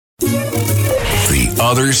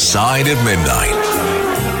Other Side of Midnight.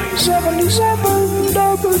 77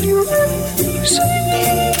 WABC.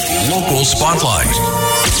 Local Spotlight.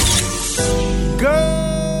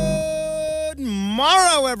 Good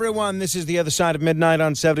morrow, everyone. This is The Other Side of Midnight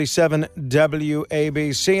on 77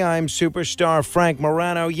 WABC. I'm superstar Frank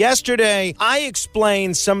Morano. Yesterday, I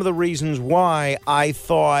explained some of the reasons why I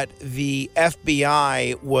thought the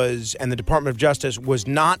FBI was, and the Department of Justice, was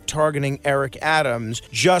not targeting Eric Adams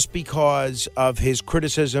just because of his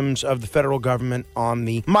criticisms of the federal government on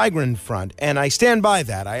the migrant front. And I stand by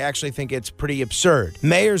that. I actually think it's pretty absurd.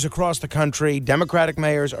 Mayors across the country, Democratic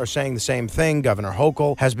mayors, are saying the same thing. Governor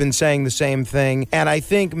Hochul has been saying the same thing. And I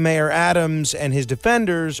think Mayor Adams and his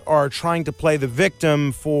defenders are trying to play the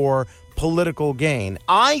victim for political gain.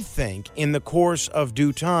 I think in the course of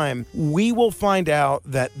due time, we will find out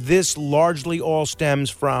that this largely all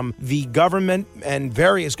stems from the government and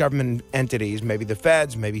various government entities, maybe the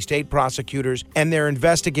feds, maybe state prosecutors, and their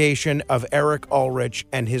investigation of Eric Ulrich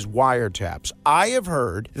and his wiretaps. I have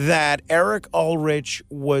heard that Eric Ulrich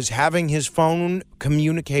was having his phone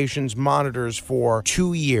communications monitors for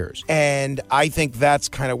 2 years, and I think that's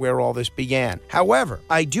kind of where all this began. However,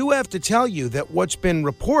 I do have to tell you that what's been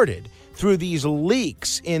reported through these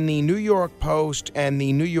leaks in the New York Post and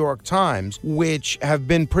the New York Times, which have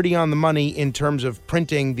been pretty on the money in terms of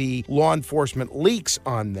printing the law enforcement leaks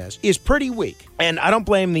on this, is pretty weak. And I don't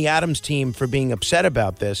blame the Adams team for being upset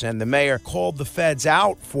about this, and the mayor called the feds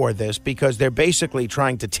out for this because they're basically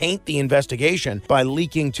trying to taint the investigation by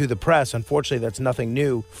leaking to the press. Unfortunately, that's nothing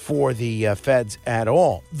new for the feds at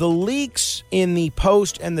all. The leaks in the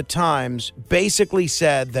Post and the Times basically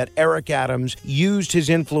said that Eric Adams used his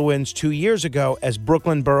influence 2 years ago as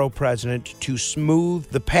Brooklyn Borough President to smooth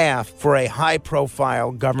the path for a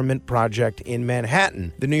high-profile government project in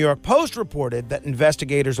Manhattan. The New York Post reported that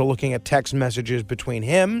investigators are looking at text messages between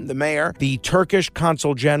him, the mayor, the Turkish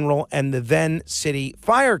consul general, and the then city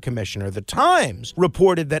fire commissioner. The Times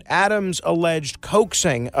reported that Adams' alleged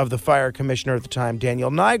coaxing of the fire commissioner at the time,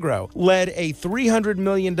 Daniel Nigro, led a $300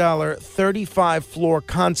 million 35-floor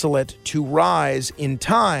consulate to rise in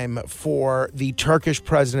time for the Turkish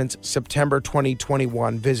president's September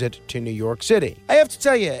 2021 visit to New York City. I have to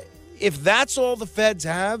tell you, if that's all the feds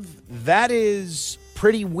have, that is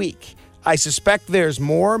pretty weak. I suspect there's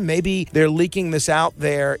more. Maybe they're leaking this out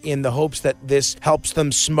there in the hopes that this helps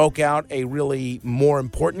them smoke out a really more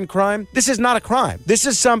important crime. This is not a crime. This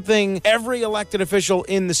is something every elected official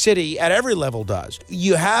in the city at every level does.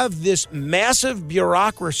 You have this massive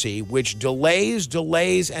bureaucracy which delays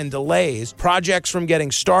projects from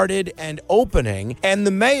getting started and opening, and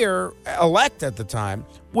the mayor-elect at the time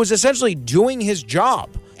was essentially doing his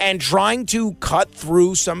job and trying to cut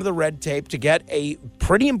through some of the red tape to get a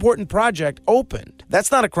pretty important project opened. That's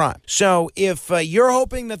not a crime. So if you're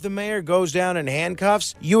hoping that the mayor goes down in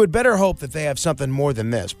handcuffs, you would better hope that they have something more than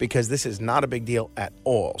this, because this is not a big deal at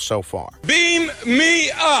all so far. Beam me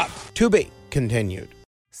up! To be continued.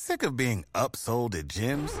 Sick of being upsold at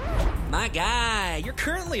gyms? My guy, you're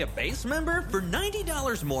currently a base member? For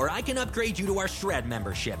 $90 more, I can upgrade you to our Shred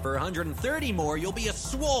membership. For $130 more, you'll be a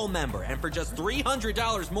Swole member. And for just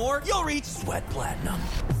 $300 more, you'll reach Sweat Platinum.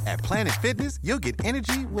 At Planet Fitness, you'll get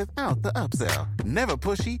energy without the upsell. Never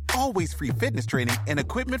pushy, always free fitness training and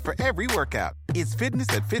equipment for every workout. It's fitness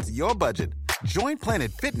that fits your budget. Join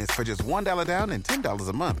Planet Fitness for just $1 down and $10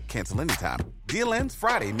 a month. Cancel anytime. Deal ends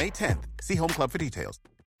Friday, May 10th. See Home Club for details.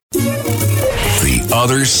 The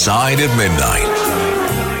Other Side of Midnight.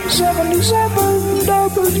 77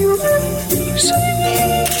 WABC.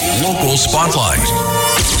 Local Spotlight.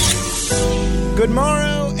 Good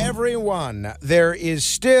morrow, everyone. There is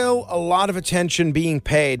still a lot of attention being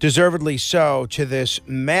paid, deservedly so, to this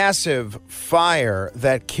massive fire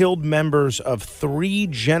that killed members of 3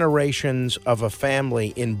 generations of a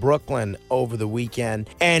family in Brooklyn over the weekend.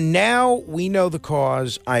 And now we know the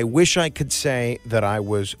cause. I wish I could say that I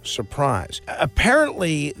was surprised.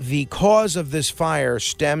 Apparently, the cause of this fire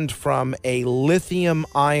stemmed from a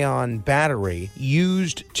lithium-ion battery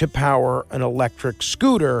used to power an electric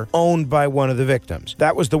scooter owned by one of the victims.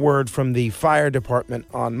 That was the word from the fire department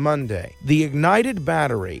on Monday. The ignited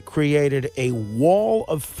battery created a wall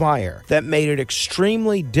of fire that made it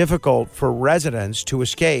extremely difficult for residents to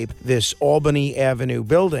escape this Albany Avenue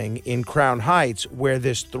building in Crown Heights, where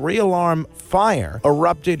this 3-alarm fire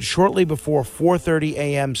erupted shortly before 4:30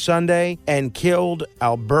 a.m. Sunday and killed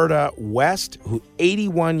Alberta West, who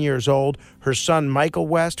 81 years old, her son Michael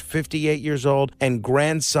West, 58 years old, and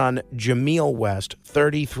grandson Jameel West,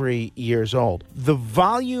 33 years old. The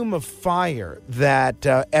volume of fire that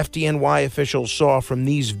FDNY officials saw from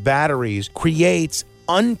these batteries creates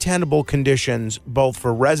untenable conditions, both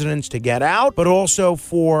for residents to get out, but also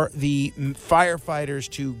for the firefighters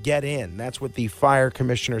to get in. That's what the fire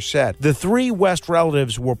commissioner said. The 3 West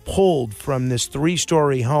relatives were pulled from this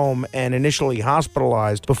 3-story home and initially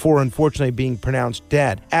hospitalized before unfortunately being pronounced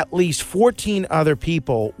dead. At least 14 other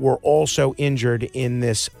people were also injured in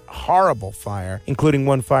this horrible fire, including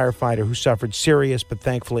one firefighter who suffered serious but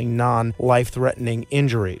thankfully non-life-threatening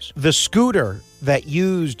injuries. The scooter that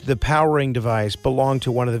used the powering device belonged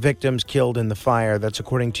to one of the victims killed in the fire. That's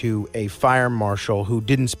according to a fire marshal who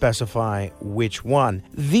didn't specify which one.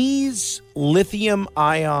 These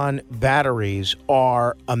lithium-ion batteries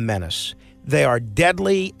are a menace. They are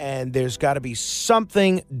deadly, and there's got to be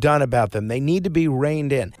something done about them. They need to be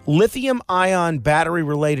reined in. Lithium-ion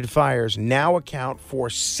battery-related fires now account for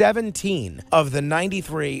 17 of the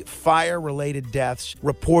 93 fire-related deaths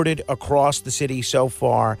reported across the city so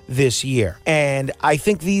far this year. And I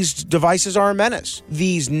think these devices are a menace.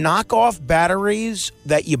 These knockoff batteries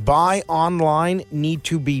that you buy online need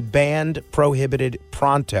to be banned, prohibited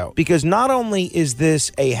pronto. Because not only is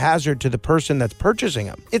this a hazard to the person that's purchasing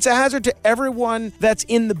them, it's a hazard to everyone that's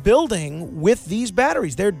in the building with these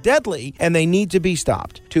batteries. They're deadly, and they need to be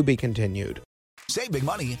stopped. To be continued. Save big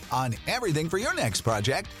money on everything for your next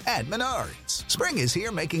project at Menards. Spring is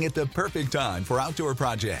here, making it the perfect time for outdoor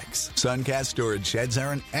projects. Suncast storage sheds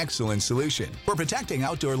are an excellent solution for protecting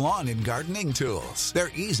outdoor lawn and gardening tools.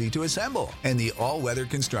 They're easy to assemble, and the all-weather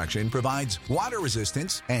construction provides water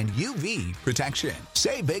resistance and UV protection.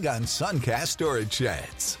 Save big on Suncast storage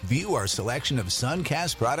sheds. View our selection of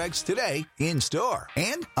Suncast products today in-store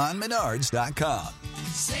and on Menards.com.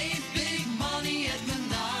 Save big money at Menards.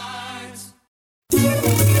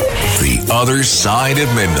 The Other Side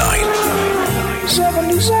of Midnight.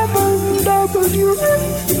 77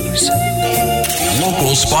 WABC.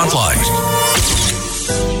 Local Spotlight.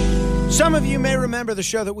 Some of you may remember the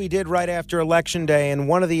show that we did right after Election Day, and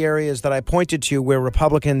one of the areas that I pointed to where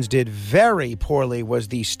Republicans did very poorly was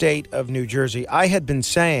the state of New Jersey. I had been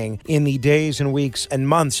saying in the days and weeks and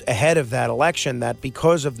months ahead of that election that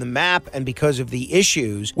because of the map and because of the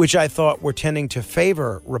issues, which I thought were tending to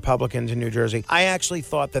favor Republicans in New Jersey, I actually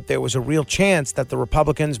thought that there was a real chance that the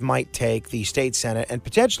Republicans might take the state Senate and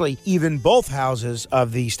potentially even both houses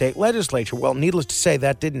of the state legislature. Well, needless to say,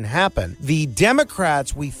 that didn't happen. The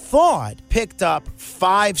Democrats, we thought, picked up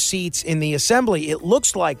 5 seats in the assembly. It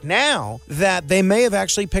looks like now that they may have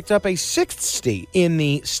actually picked up a 6th seat in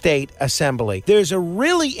the state assembly. There's a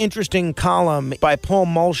really interesting column by Paul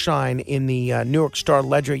Mulshine in the New York Star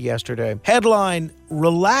Ledger yesterday. Headline,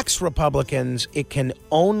 "Relax, Republicans, it can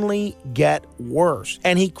only get worse."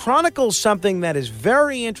 And he chronicles something that is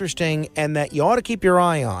very interesting and that you ought to keep your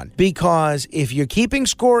eye on. Because if you're keeping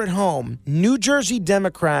score at home, New Jersey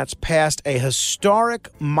Democrats passed a historic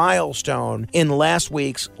milestone in last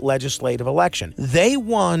week's legislative election. They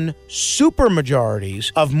won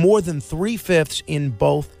supermajorities of more than 3/5 in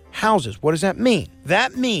both houses. What does that mean?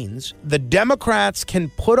 That means the Democrats can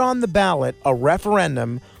put on the ballot a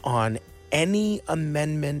referendum on any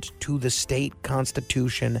amendment to the state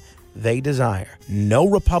constitution they desire. No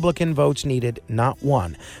Republican votes needed, not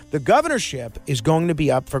one. The governorship is going to be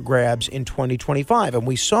up for grabs in 2025, and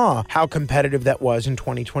we saw how competitive that was in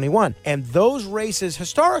 2021. And those races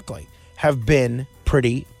historically have been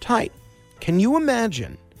pretty tight. Can you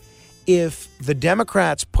imagine if the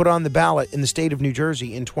Democrats put on the ballot in the state of New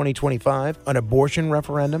Jersey in 2025 an abortion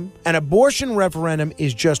referendum? An abortion referendum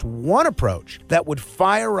is just one approach that would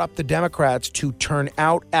fire up the Democrats to turn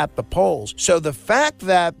out at the polls. So the fact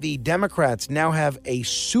that the Democrats now have a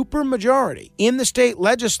supermajority in the state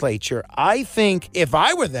legislature, I think if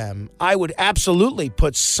I were them, I would absolutely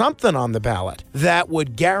put something on the ballot that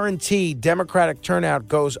would guarantee Democratic turnout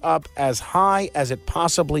goes up as high as it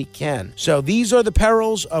possibly can. So these are the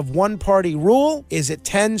perils of one-party rule. Is it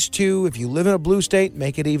tends to, if you live in a blue state,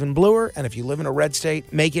 make it even bluer, and if you live in a red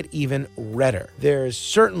state, make it even redder. There's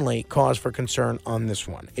certainly cause for concern on this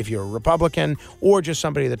one. If you're a Republican or just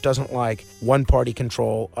somebody that doesn't like one-party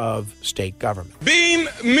control of state government. Beam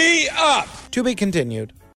me up! To be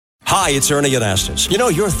continued. Hi, it's Ernie Anastas. You know,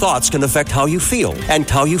 your thoughts can affect how you feel, and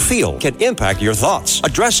how you feel can impact your thoughts.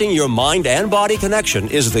 Addressing your mind and body connection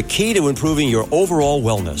is the key to improving your overall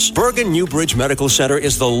wellness. Bergen Newbridge Medical Center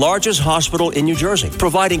is the largest hospital in New Jersey,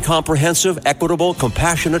 providing comprehensive, equitable,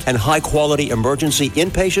 compassionate, and high-quality emergency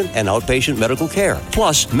inpatient and outpatient medical care,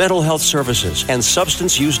 plus mental health services and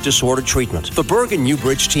substance use disorder treatment. The Bergen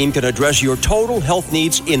Newbridge team can address your total health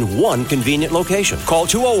needs in one convenient location. Call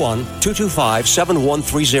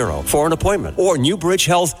 201-225-7130 for an appointment or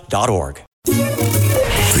newbridgehealth.org.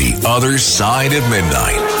 The Other Side of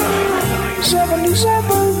Midnight.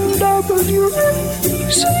 77 WABC.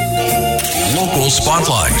 Local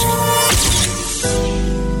Spotlight.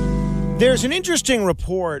 There's an interesting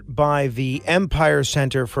report by the Empire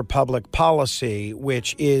Center for Public Policy,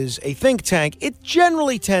 which is a think tank. It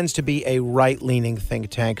generally tends to be a right-leaning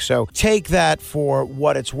think tank, so take that for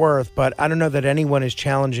what it's worth, but I don't know that anyone is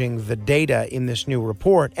challenging the data in this new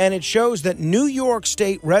report. And it shows that New York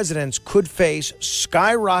State residents could face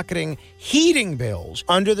skyrocketing heating bills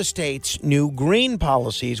under the state's new green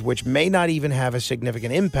policies, which may not even have a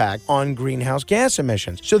significant impact on greenhouse gas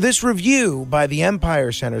emissions. So this review by the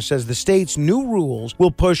Empire Center says the state's new rules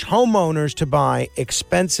will push homeowners to buy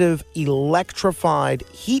expensive electrified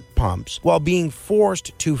heat pumps while being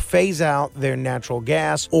forced to phase out their natural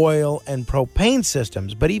gas, oil, and propane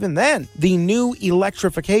systems. But even then, the new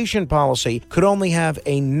electrification policy could only have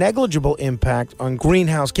a negligible impact on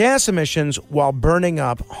greenhouse gas emissions while burning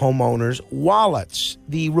up homeowners' wallets.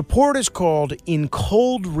 The report is called In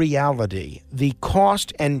Cold Reality, the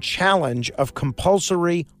Cost and Challenge of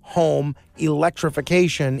Compulsory Home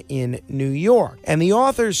Electrification in New York. And the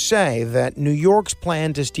authors say that New York's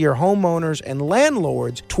plan to steer homeowners and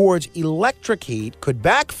landlords towards electric heat could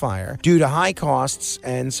backfire due to high costs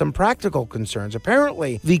and some practical concerns.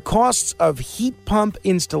 Apparently, the costs of heat pump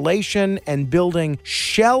installation and building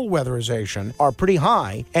shell weatherization are pretty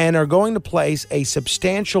high and are going to place a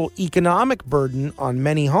substantial economic burden on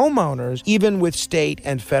many homeowners, even with state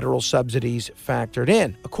and federal subsidies factored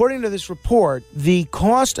in. According to this report, the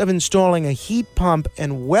cost of installing a heat pump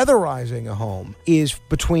and weatherizing a home is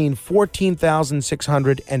between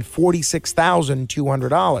 $14,600 and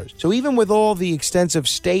 $46,200. So even with all the extensive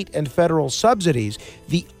state and federal subsidies,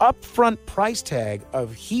 the upfront price tag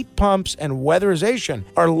of heat pumps and weatherization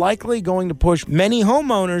are likely going to push many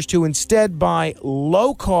homeowners to instead buy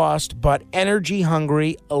low-cost but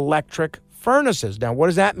energy-hungry electric furnaces. Now, what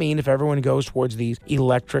does that mean if everyone goes towards these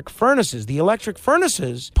electric furnaces? The electric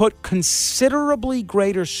furnaces put considerably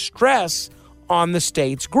greater stress on the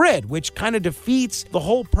state's grid, which kind of defeats the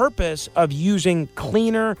whole purpose of using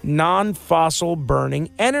cleaner, non-fossil burning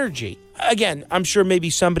energy. Again, I'm sure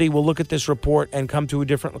maybe somebody will look at this report and come to a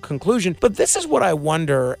different conclusion, but this is what I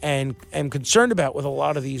wonder and am concerned about with a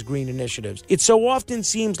lot of these green initiatives. It so often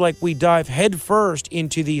seems like we dive headfirst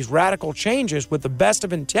into these radical changes with the best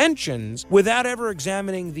of intentions without ever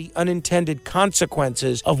examining the unintended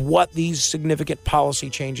consequences of what these significant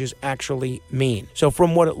policy changes actually mean. So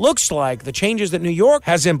from what it looks like, the changes that New York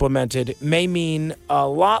has implemented may mean a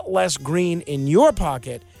lot less green in your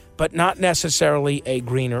pocket, but not necessarily a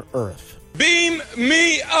greener earth. Beam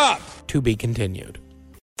me up! To be continued.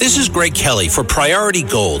 This is Greg Kelly for Priority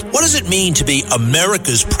Gold. What does it mean to be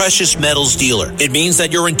America's precious metals dealer? It means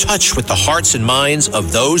that you're in touch with the hearts and minds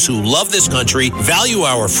of those who love this country, value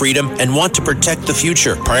our freedom, and want to protect the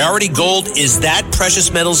future. Priority Gold is that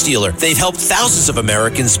precious metals dealer. They've helped thousands of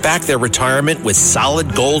Americans back their retirement with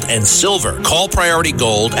solid gold and silver. Call Priority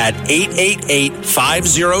Gold at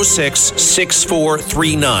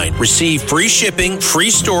 888-506-6439. Receive free shipping, free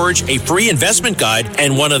storage, a free investment guide,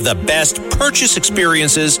 and one of the best purchase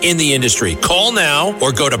experiences in the industry. Call now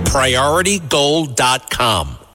or go to PriorityGold.com.